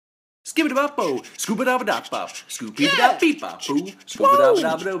skip-a-da-bop-bo, scoop-a-da-ba-da-bop, scoop-a-da-beep-bop-boo,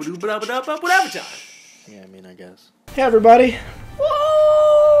 scoop-a-da-ba-da-ba-da-ba-da-ba, whatever time. Yeah, I mean, I guess. Hey, everybody.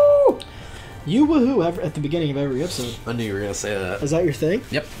 Woo! You woohoo at the beginning of every episode. I knew you were going to say that. Is that your thing?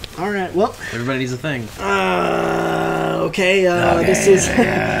 Yep. All right, well. Everybody needs a thing. Okay,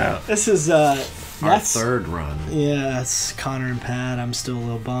 this is our third run. Yeah, it's Connor and Pat. I'm still a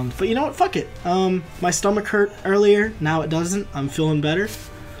little bummed. But you know what? Fuck it. My stomach hurt earlier. Now it doesn't. I'm feeling better.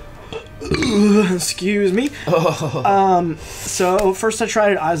 Excuse me. Oh. So first I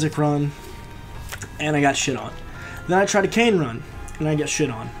tried an Isaac run, and I got shit on. Then I tried a Kane run, and I got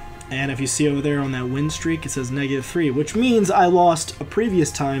shit on. And if you see over there on that win streak, it says -3, which means I lost a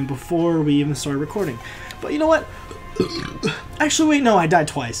previous time before we even started recording. But you know what? Actually, wait, no, I died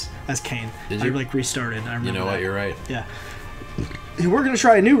twice as Kane. Did you? I restarted. I remember You know that. what? You're right. Yeah. We're gonna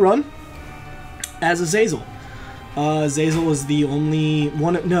try a new run as Azazel. Azazel is the only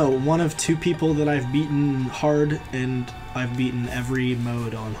one of two people that I've beaten hard, and I've beaten every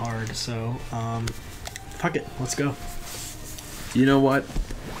mode on hard. So, fuck it, let's go. You know what?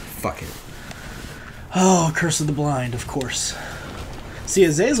 Fuck it. Oh, Curse of the Blind, of course. See,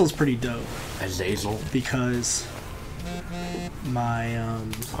 Azazel's pretty dope. Azazel? Because my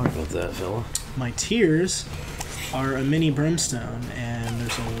Talk about that, fella. my tears are a mini brimstone, and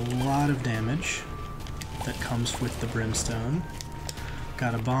there's a lot of damage that comes with the brimstone.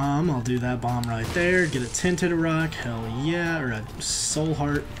 Got a bomb, I'll do that bomb right there. Get a tinted rock, hell yeah, or a soul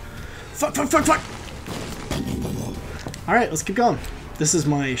heart. Fuck, fuck, fuck, fuck! Alright, let's keep going. This is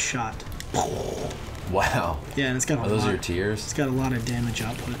my shot. Wow. Yeah, and it's got a lot. Are those your tears? It's got a lot of damage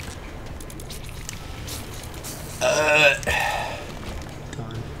output. Done.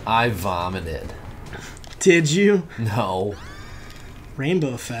 I vomited. Did you? No.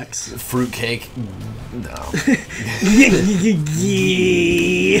 Rainbow effects. Fruitcake? No.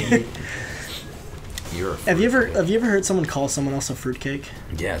 You're a Have you ever heard someone call someone else a fruitcake?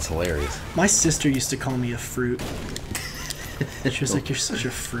 Yeah, it's hilarious. My sister used to call me a fruit. She was like, "You're such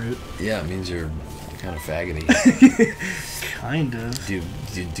a fruit." Yeah, it means you're kind of faggoty. Kind of. Do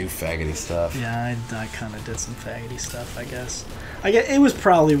faggoty stuff. Yeah, I kind of did some faggoty stuff, I guess. It was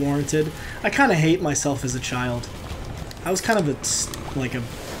probably warranted. I kind of hate myself as a child. I was kind of a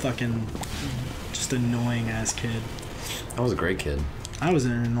fucking just annoying ass kid. I was a great kid. I was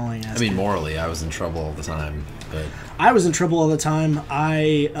an annoying ass. I mean, kid. morally, I was in trouble all the time, but I was in trouble all the time.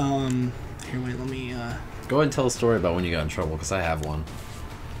 Here, wait, let me. Go ahead and tell a story about when you got in trouble, because I have one.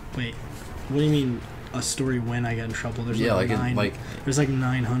 Wait, what do you mean a story when I got in trouble? There's Yeah, there's like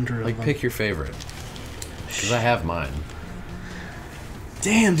 900 like of them. pick your favorite, because I have mine.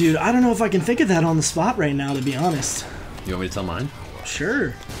 Damn, dude, I don't know if I can think of that on the spot right now, to be honest. You want me to tell mine?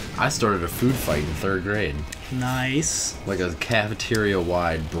 Sure. I started a food fight in 3rd grade. Nice. Like a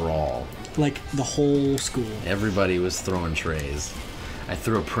cafeteria-wide brawl. Like the whole school. Everybody was throwing trays. I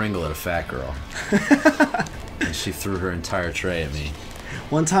threw a Pringle at a fat girl. And she threw her entire tray at me.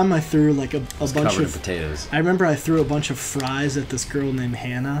 One time I threw like a bunch Covered in of potatoes. I remember I threw a bunch of fries at this girl named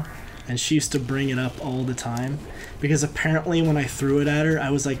Hannah, and she used to bring it up all the time because apparently when I threw it at her, I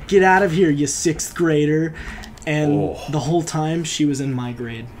was like, "Get out of here, you 6th grader." And the whole time she was in my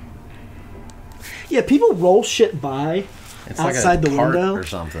grade. Yeah, people roll shit by outside like the window or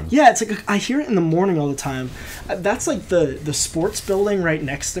something. Yeah, it's like I hear it in the morning all the time. That's like the sports building right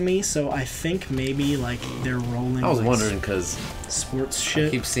next to me, so I think maybe like they're rolling. I was like, wondering because sports shit. I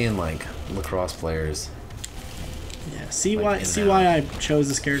keep seeing like lacrosse players. Yeah, see like, why I chose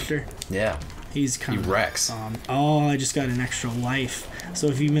this character. Yeah, He's kind of wrecks. Oh, I just got an extra life,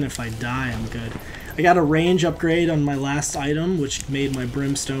 so even if I die, I'm good. I got a range upgrade on my last item, which made my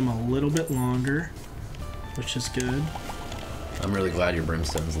brimstone a little bit longer, which is good. I'm really glad your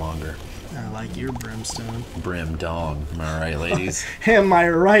brimstone's longer. I like your brimstone. Brim dong. Am I right, ladies? Am I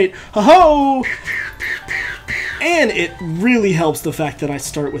right? Ho-ho! And it really helps the fact that I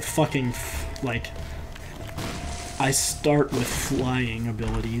start with fucking, I start with flying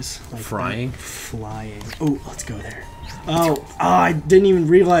abilities. Like Frying? Flying. Oh, let's go there. Oh, I didn't even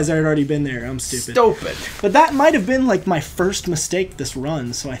realize I had already been there. I'm stupid. Stupid. But that might have been like my first mistake this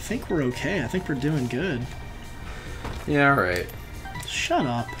run, so I think we're okay. I think we're doing good. Yeah, alright. Shut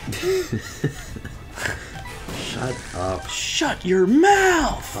up. Shut up. Shut your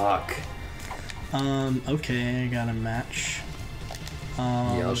mouth! Fuck. Okay, I got a match.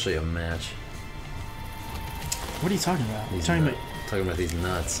 Yeah, I'll show you a match. What are you talking about? Talking about these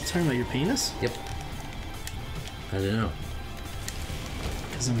nuts. talking about your penis? Yep. I don't know.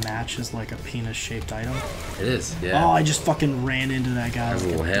 Because a match is like a penis-shaped item. It is, yeah. Oh, I just fucking ran into that guy. Has a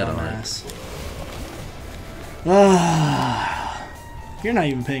little head on it. Ah. You're not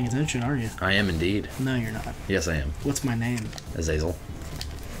even paying attention, are you? I am indeed. No, you're not. Yes, I am. What's my name? Azazel.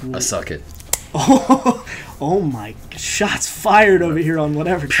 I suck it. Oh, oh my! Shots fired over here on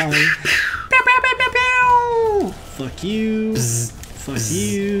whatever time. Fuck you. Fuck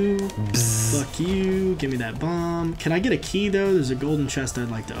you. Fuck you. Give me that bomb. Can I get a key though? There's a golden chest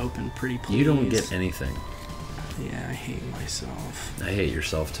I'd like to open. Pretty please. You don't get anything. Yeah, I hate myself. I hate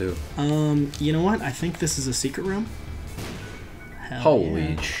yourself too. You know what? I think this is a secret room. Hell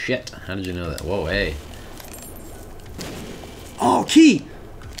Holy yeah. shit. How did you know that? Whoa, hey. Oh, key!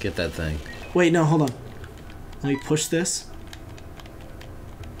 Get that thing. Wait, no, hold on. Let me push this.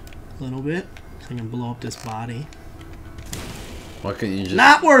 A little bit. So I can blow up this body. Why couldn't you just...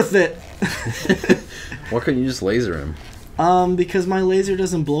 Not worth it! Why couldn't you just laser him? Because my laser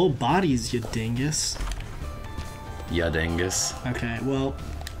doesn't blow up bodies, you dingus. Ya dingus. Okay, well...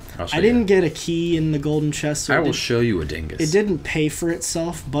 I didn't get a key in the golden chest, so I will show you a dingus. it didn't pay for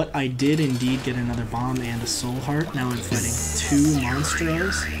itself, but I did indeed get another bomb and a soul heart. Now I'm fighting 2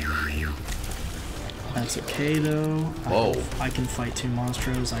 monstros. That's okay, though. Whoa. I can fight 2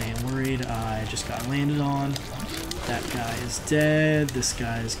 monstros. I ain't worried. I just got landed on. That guy is dead. This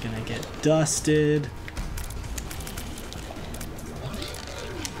guy is gonna get dusted.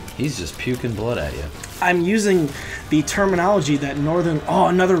 He's just puking blood at you. I'm using the terminology that northern... Oh,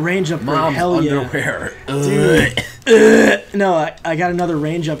 another range upgrade. Mom's Hell yeah. underwear. Dude. No, I got another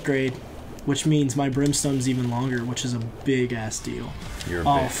range upgrade, which means my brimstone's even longer, which is a big-ass deal. You're a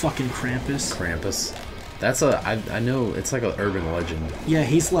Oh, big fucking Krampus. Krampus. That's a... I know, it's like an urban legend. Yeah,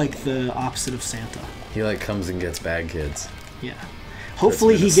 he's like the opposite of Santa. He like comes and gets bad kids. Yeah.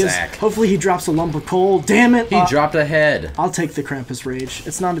 Hopefully in a he gives... sack. Hopefully he drops a lump of coal. Damn it! He dropped a head. I'll take the Krampus Rage.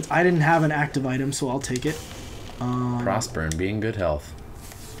 It's not... I didn't have an active item, so I'll take it. Prosper and be in good health.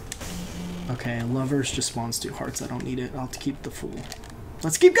 Okay, Lovers just spawns 2 hearts. I don't need it. I'll have to keep the Fool.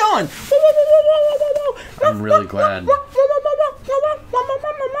 Let's keep going! I'm really glad.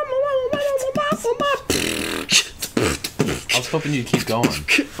 I was hoping you'd keep going.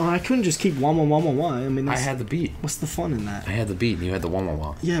 Oh, I couldn't just keep wah wah wah wah wah. I mean, I that's, had the beat. what's the fun in that? I had the beat and you had the wah wah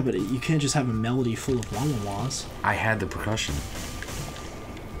wah. Yeah, but you can't just have a melody full of wah wah wahs. I had the percussion.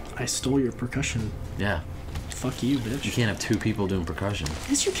 I stole your percussion. Yeah. Fuck you, You bitch. can't have 2 people doing percussion.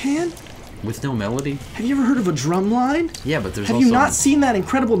 Yes, you can. With no melody? Have you ever heard of a drum line? Yeah, but there's Have also... you not seen that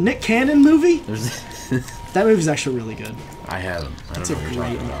incredible Nick Cannon movie? There's... That movie's actually really good. I haven't. I don't It's know a what you're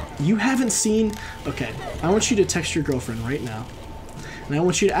great talking one. about. You haven't seen... Okay, I want you to text your girlfriend right now. And I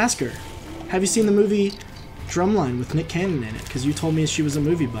want you to ask her, have you seen the movie Drumline with Nick Cannon in it? Because you told me she was a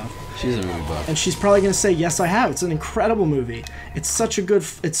movie buff. She's a movie buff. And she's probably going to say, yes, I have. It's an incredible movie. It's such a good...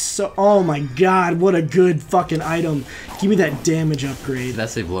 It's so... Oh my god, what a good fucking item. Give me that damage upgrade. Did that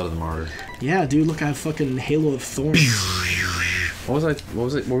say Blood of the Martyr? Yeah, dude, look, I have fucking Halo of Thorns. What was I... What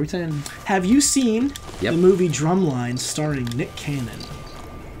was it? What were we saying? Have you seen Yep. the movie Drumline starring Nick Cannon?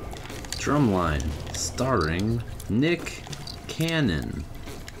 Drumline. Starring Nick Cannon.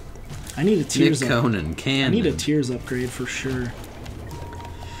 I need a tears Nick up. Conan. Cannon. I need a tears upgrade for sure.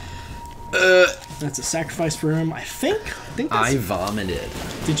 That's a sacrifice for him. I think that's... I vomited.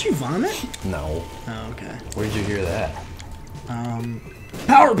 Did you vomit? No. Oh, okay. Where did you hear that?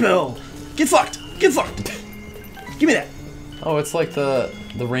 Power pill! Get fucked! Get fucked! Give me that! Oh, it's like the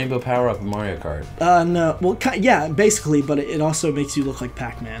rainbow power-up in Mario Kart. No. Well, yeah, basically, but it also makes you look like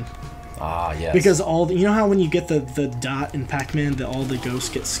Pac-Man. Ah, yes. Because all the, you know how when you get the dot in Pac-Man, that all the ghosts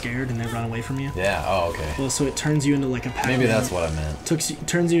get scared and they run away from you? Yeah, oh, okay. Well, so it turns you into like a Pac-Man. Maybe that's what I meant.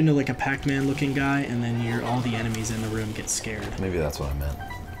 Turns you into like a Pac-Man looking guy, and then all the enemies in the room get scared. Maybe that's what I meant.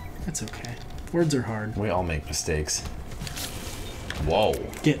 That's okay. Words are hard. We all make mistakes. Whoa.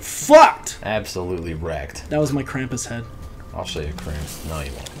 Get fucked! Absolutely wrecked. That was my Krampus head. I'll show you Cramp. No,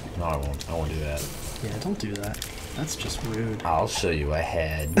 you won't. No, I won't. I won't do that. Yeah, don't do that. That's just rude. I'll show you a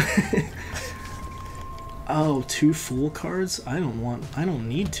head. Oh, 2 full cards? I don't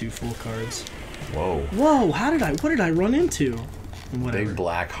need 2 full cards. Whoa. Whoa, what did I run into? Whatever. Big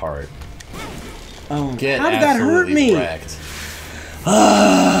black heart. Oh, Get how did that hurt me? Wrecked.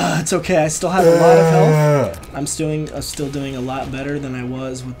 It's okay, I still have a lot of health. I'm still doing a lot better than I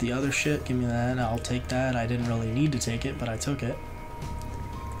was with the other shit. Give me that, I'll take that. I didn't really need to take it, but I took it.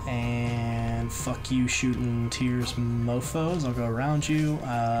 And fuck you shooting tears mofos. I'll go around you.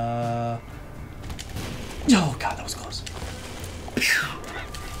 Oh god, that was close.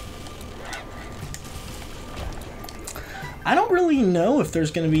 I don't really know if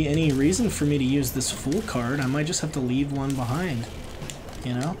there's going to be any reason for me to use this full card. I might just have to leave one behind.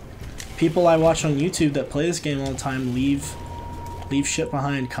 You know? People I watch on YouTube that play this game all the time leave shit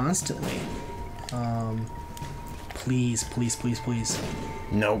behind constantly. Please, please, please, please.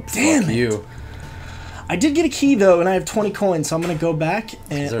 Nope. Damn fuck it. you. I did get a key though, and I have 20 coins, so I'm gonna go back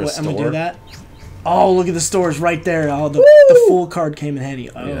and I'm gonna do that. Oh, look at the stores right there. Oh, the full card came in handy.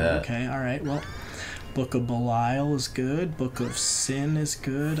 Oh, okay, all right. Well, Book of Belial is good. Book of Sin is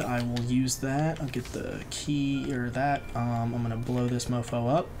good. I will use that. I'll get the key or that. I'm gonna blow this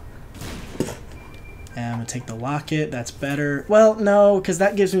mofo up. And I'm gonna take the locket. That's better. Well, no, because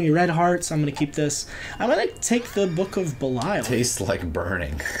that gives me red hearts. I'm gonna keep this. I'm gonna take the Book of Belial. Tastes like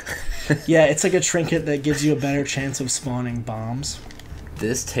burning. Yeah, it's like a trinket that gives you a better chance of spawning bombs.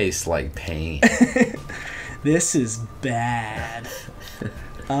 This tastes like pain. This is bad.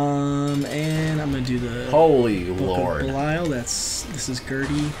 And I'm gonna do the Holy Book Lord. of Belial. This is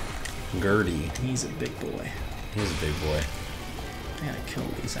Gertie. Gertie. He's a big boy. He's a big boy. I gotta kill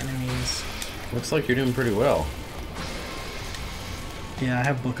these enemies. Looks like you're doing pretty well. Yeah, I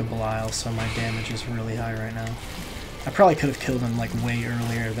have Book of Belial, so my damage is really high right now. I probably could have killed him like way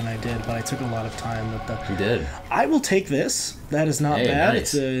earlier than I did, but I took a lot of time with the... You did. I will take this. That is not bad.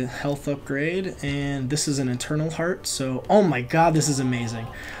 Nice. It's a health upgrade, and this is an Eternal Heart, so... Oh my god, this is amazing.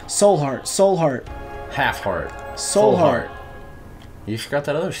 Soul Heart, Soul Heart. Half heart. Soul Heart. You forgot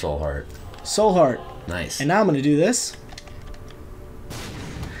that other soul heart. Soul Heart. Nice. And now I'm going to do this.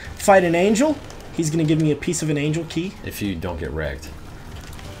 Fight an angel. He's going to give me a piece of an angel key. If you don't get wrecked.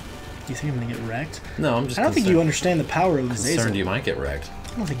 You think I'm going to get wrecked? No, I'm just I don't think you understand the power of Azazel. concerned you might get wrecked.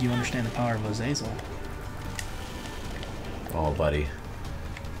 I don't think you understand the power of Azazel. Oh, buddy.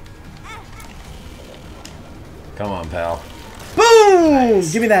 Come on, pal. Boom!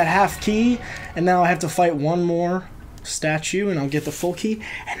 Nice. Give me that half key, and now I have to fight one more statue, and I'll get the full key,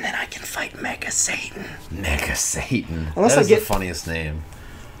 and then I can fight Mega Satan. Mega Satan. Unless That I is get- the funniest name.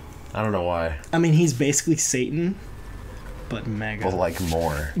 I don't know why. I mean, he's basically Satan, but mega. But like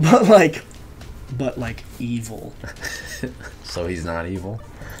more. But like evil. So he's not evil?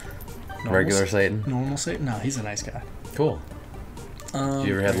 Normal Regular Satan? Normal Satan? No, he's a nice guy. Cool. You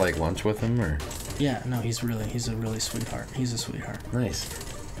ever had like lunch with him or? Yeah, no, he's a really sweetheart. He's a sweetheart. Nice.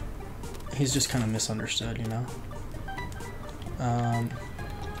 He's just kind of misunderstood, you know?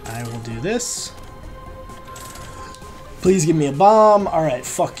 I will do this. Please give me a bomb. Alright,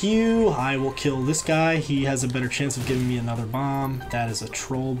 fuck you. I will kill this guy. He has a better chance of giving me another bomb. That is a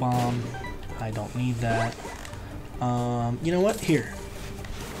troll bomb. I don't need that. You know what? Here.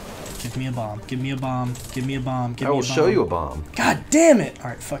 Give me a bomb. Give me a bomb. Give me a bomb. Give me a bomb. I will show you a bomb. God damn it!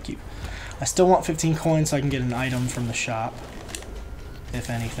 Alright, fuck you. I still want 15 coins so I can get an item from the shop. If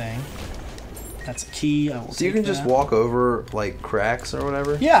anything. That's a key. I will So you can just walk over, like, cracks or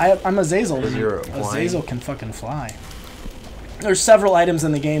whatever? Yeah, I'm Azazel. Because you're flying? Azazel can fucking fly. There's several items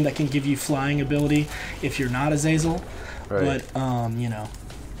in the game that can give you flying ability if you're not Azazel. Right. But, you know.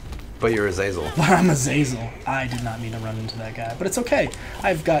 But you're Azazel. But I'm Azazel. I did not mean to run into that guy. But it's okay.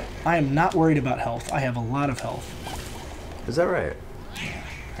 I am not worried about health. I have a lot of health. Is that right?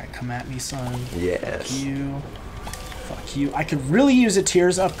 Alright, come at me, son. Yes. Fuck you. Fuck you. I could really use a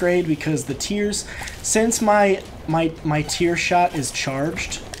tears upgrade because the tears, since my tear shot is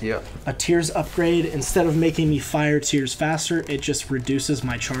charged, Yep. a tears upgrade, instead of making me fire tears faster, it just reduces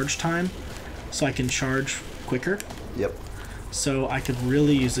my charge time, so I can charge quicker. Yep. So I could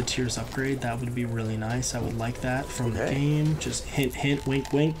really use a tears upgrade. That would be really nice. I would like that from the game. Just hint, hint,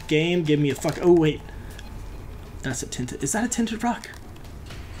 wink, wink. Game, give me a fuck. Oh wait, that's a tinted. Is that a tinted rock?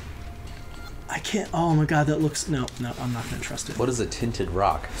 I can't. Oh my god, that looks. No, I'm not gonna trust it. What is a tinted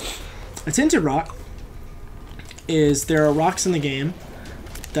rock? A tinted rock is there are rocks in the game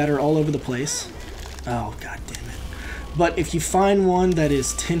that are all over the place. Oh god damn it. But if you find one that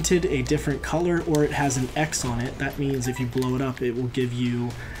is tinted a different color or it has an X on it, that means if you blow it up, it will give you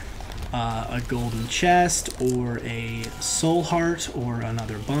a golden chest or a soul heart or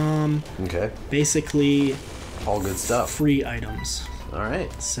another bomb. Okay. Basically, All good stuff. free items. All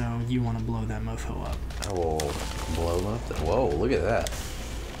right. So you want to blow that mofo up. I will blow up. Whoa, look at that.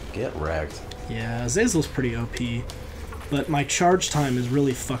 Get wrecked. Yeah, Azazel's pretty OP, but my charge time is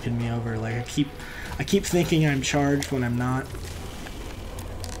really fucking me over. Like I keep thinking I'm charged when I'm not.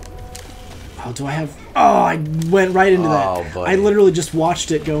 Oh, do I have? Oh, I went right into that. buddy. I literally just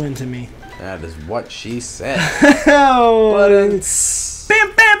watched it go into me. That is what she said. Oh, bam,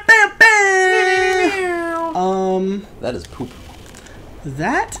 bam, bam, bam. That is poop.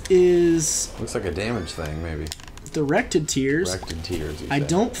 That is Looks like a damage thing, maybe. directed tears. Directed tears. you I said.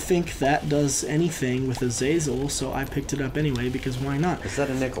 don't think that does anything with Azazel, so I picked it up anyway because why not? Is that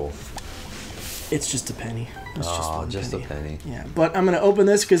a nickel? It's just a penny. It's Oh, one just a penny. Yeah, but I'm gonna open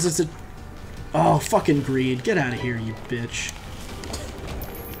this because it's a. Oh, fucking greed! Get out of here, you bitch!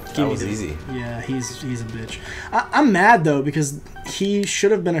 That was easy. Yeah, he's a bitch. I'm mad though because he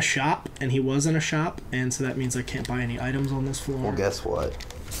should have been a shop and he wasn't a shop, and so that means I can't buy any items on this floor. Well, guess what?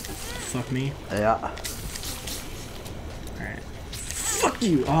 Fuck me. Yeah. Alright. Fuck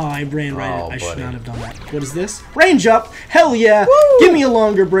you! Oh, I ran right. I should buddy. not have done that. What is this? Range up! Hell yeah! Woo! Give me a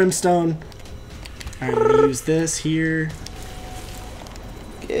longer brimstone. Alright, I'm gonna use this here.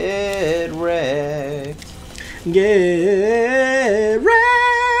 Get wrecked. Get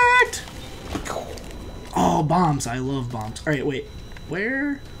wrecked! Oh, bombs. I love bombs. Alright, wait.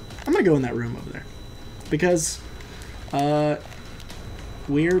 Where? I'm gonna go in that room over there. Because,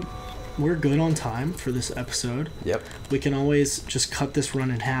 we're good on time for this episode. Yep. We can always just cut this run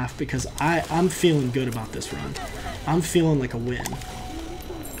in half because I'm feeling good about this run. I'm feeling like a win.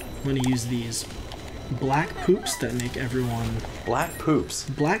 I'm gonna use these black poops that make everyone... Black poops.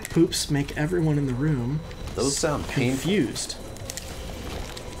 Black poops make everyone in the room... Those sound painful. Confused.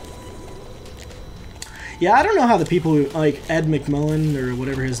 Yeah, I don't know how the people who, like Ed McMullen or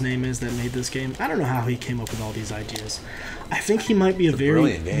whatever his name is that made this game, I don't know how he came up with all these ideas. I think he might be a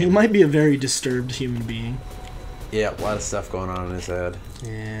very disturbed human being. Yeah, a lot of stuff going on in his head.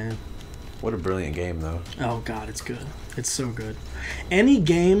 Yeah. What a brilliant game, though. Oh god, it's good. It's so good. Any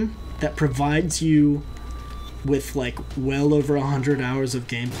game that provides you with like well over 100 hours of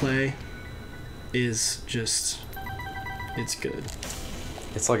gameplay is just, it's good.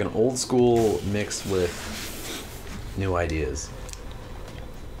 It's like an old school mixed with new ideas.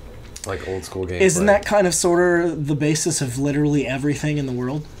 Like old school gameplay. Isn't that kind of sort of the basis of literally everything in the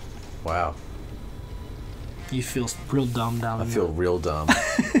world? Wow. You feel real dumb down I there. feel real dumb.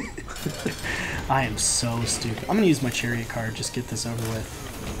 I am so stupid. I'm gonna use my chariot card, just get this over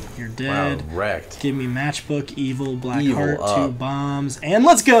with. You're dead. Wow, wrecked. Give me matchbook, evil, black Evil heart, up. 2 bombs, and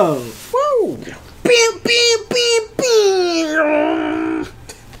let's go! Woo!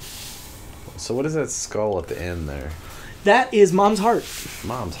 So what is that skull at the end there? That is Mom's heart.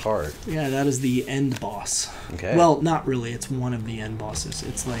 Mom's heart. Yeah, that is the end boss. Okay. Well, not really. It's one of the end bosses.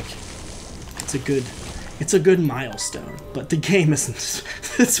 It's like, it's a good milestone. But the game isn't.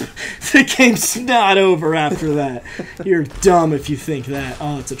 The game's not over after that. You're dumb if you think that.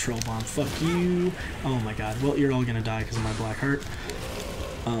 Oh, it's a troll bomb. Fuck you. Oh my god. Well, you're all gonna die because of my black heart.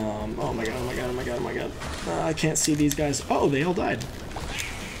 Oh my god. Oh my god. Oh my god. Oh my god. I can't see these guys. Oh, they all died.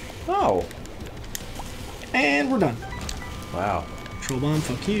 Oh. And we're done. Wow. Troll bomb,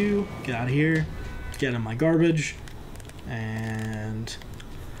 fuck you. Get out of here. Get in my garbage. And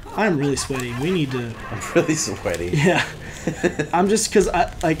I'm really sweaty. We need to... I'm really sweaty. Yeah. I'm just... Because,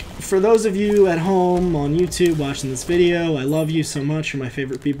 for those of you at home on YouTube watching this video, I love you so much. You're my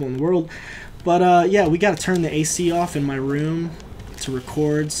favorite people in the world. But, yeah, we got to turn the AC off in my room to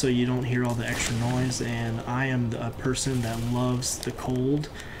record so you don't hear all the extra noise. And I am a person that loves the cold.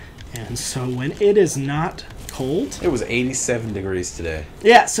 And so when it is not cold... It was 87 degrees today.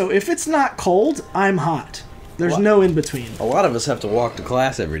 Yeah, so if it's not cold, I'm hot. There's no in between. A lot of us have to walk to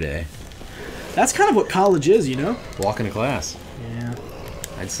class every day. That's kind of what college is, you know? Walking to class. Yeah.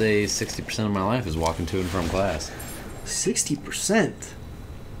 I'd say 60% of my life is walking to and from class. 60%?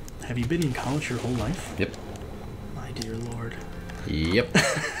 Have you been in college your whole life? Yep. My dear lord. Yep.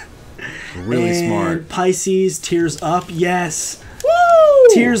 Really and smart. Pisces, tears up, yes. Woo!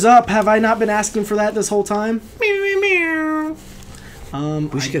 Tears up, have I not been asking for that this whole time? Meow, meow, meow.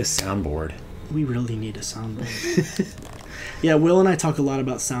 We should I- get a soundboard. We really need a soundboard. Yeah, Will and I talk a lot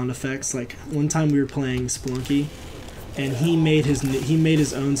about sound effects. Like one time we were playing Spelunky, and he made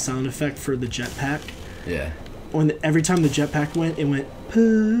his own sound effect for the jetpack. Yeah. Every time the jetpack went, it went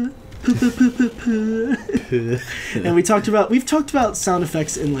poo, poo, poo, poo, poo, poo. And we've talked about sound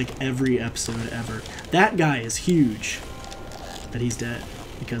effects in like every episode ever. That guy is huge, but he's dead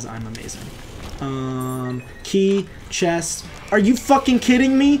because I'm amazing. Key, chest. Are you fucking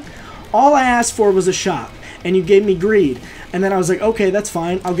kidding me? All I asked for was a shop, and you gave me greed. And then I was like, okay, that's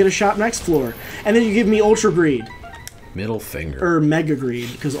fine. I'll get a shop next floor. And then you give me ultra greed. Middle finger. Or mega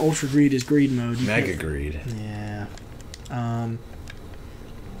greed, because ultra greed is greed mode. Mega greed. Yeah. I'm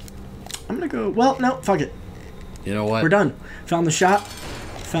gonna go... Well, no, fuck it. You know what? We're done. Found the shop.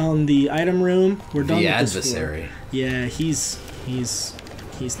 Found the item room. We're done The with this adversary. floor. Yeah, he's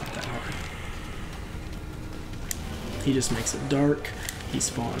not that hard. He just makes it dark. He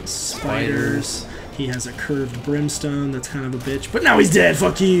spawns spiders. He has a curved brimstone that's kind of a bitch. But now he's dead.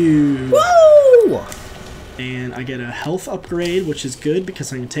 Fuck you. Woo! And I get a health upgrade, which is good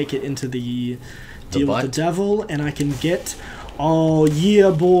because I can take it into the deal with the devil. And I can get... Oh, yeah,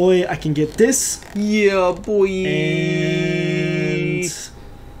 boy. I can get this. Yeah, boy. And...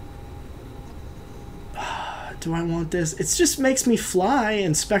 do I want this? It just makes me fly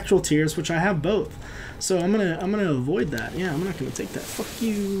and spectral tears, which I have both. So I'm gonna avoid that. Yeah, I'm not gonna take that. Fuck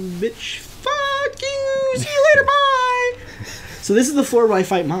you, bitch. Fuck you. See you later. Bye. So this is the floor where I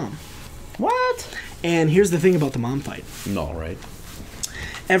fight Mom. What? And here's the thing about the Mom fight. No, right?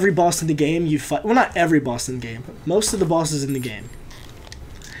 Every boss in the game you fight. Well, not every boss in the game, but most of the bosses in the game.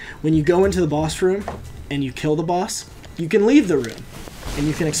 When you go into the boss room and you kill the boss, you can leave the room and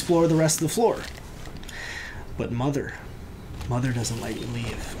you can explore the rest of the floor. But Mother doesn't let you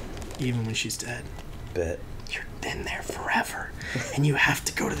leave, even when she's dead. Bet. You're in there forever, and you have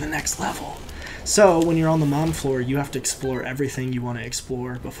to go to the next level. So when you're on the Mom floor, you have to explore everything you want to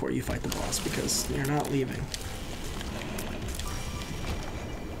explore before you fight the boss, because you're not leaving.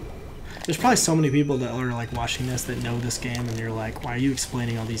 There's probably so many people that are like watching this that know this game, and you're like, why are you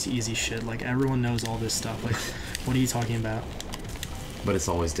explaining all these easy shit? Like, everyone knows all this stuff. Like, what are you talking about? But it's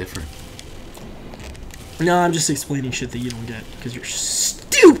always different. No, I'm just explaining shit that you don't get because you're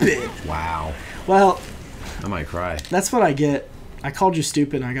stupid. Wow. Well, I might cry. that's what I get. I called you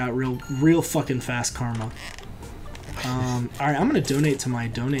stupid and I got real fucking fast karma. Alright, I'm gonna donate to my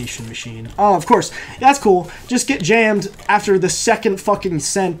donation machine. Oh, of course. That's cool. Just get jammed after the second fucking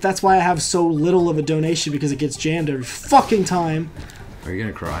cent. That's why I have so little of a donation, because it gets jammed every fucking time. Are you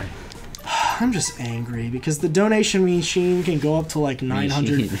gonna cry? I'm just angry because the donation machine can go up to like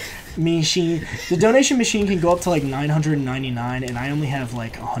 900. The donation machine can go up to like 999, and I only have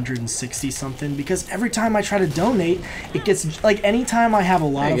like 160 something. Because every time I try to donate, it gets like anytime I have a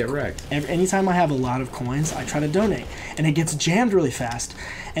lot get wrecked. Anytime I have a lot of coins, I try to donate, and it gets jammed really fast.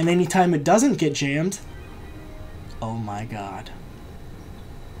 And anytime it doesn't get jammed, oh my god,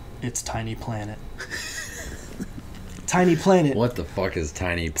 it's Tiny Planet. Tiny Planet. What the fuck is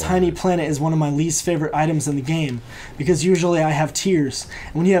Tiny Planet? Tiny Planet is one of my least favorite items in the game, because usually I have tears.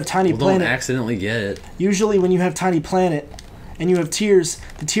 And when you have Tiny Planet, don't accidentally get it. usually when you have Tiny Planet and you have tears,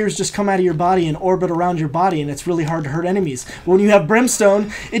 the tears just come out of your body and orbit around your body, and it's really hard to hurt enemies. But when you have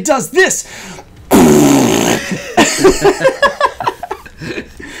Brimstone, it does this.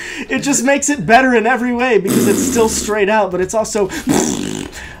 It just makes it better in every way because it's still straight out, but it's also...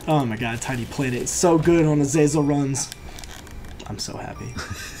 Oh my god, Tiny Planet is so good on Azazel runs. I'm so happy.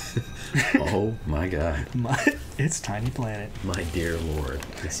 Oh my god. It's Tiny Planet. My dear lord.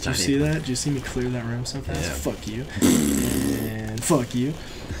 It's Did you see that? Did you see me clear that room so fast? Yeah. Fuck you. And fuck you.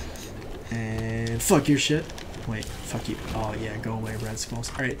 And fuck your shit. Wait, fuck you. Oh yeah, go away, Red Skulls.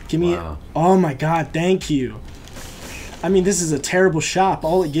 Alright, give me Wow. Oh my god, thank you. I mean, this is a terrible shop.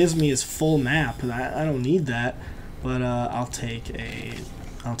 All it gives me is full map. I don't need that. But I'll take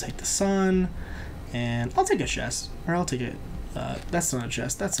the sun, and I'll take a chest, or I'll take it. That's not a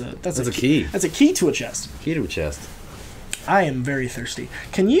chest. That's a key. That's a key to a chest. Key to a chest. I am very thirsty.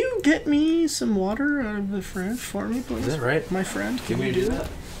 Can you get me some water out of the fridge for me, please? Is that right? My friend? Can Can we you do that?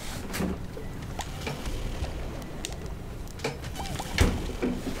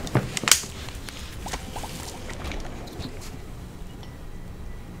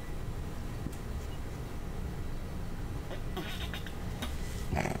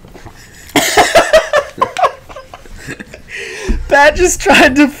 Pat just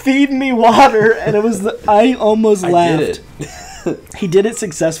tried to feed me water, and it was I almost laughed. I did it. He did it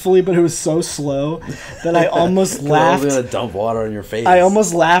successfully, but it was so slow that I almost I laughed. was gonna dump water on your face. I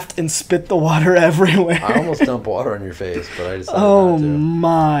almost laughed and spit the water everywhere. I almost dumped water on your face, but I decided Oh not to.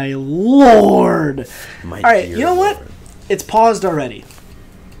 my lord! My All right, dear you know what? Lord. It's paused already.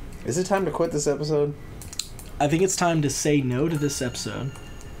 Is it time to quit this episode? I think it's time to say no to this episode,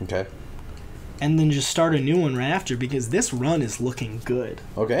 Okay. and then just start a new one right after, because this run is looking good.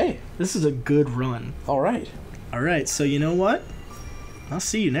 Okay. This is a good run. All right. All right, so you know what? I'll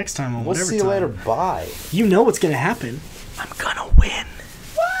see you next time on We'll whatever see you time. later. Bye. You know what's gonna happen. I'm gonna win.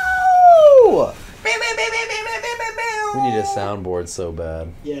 Woo! We need a soundboard so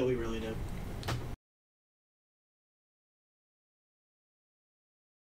bad. Yeah, we really do.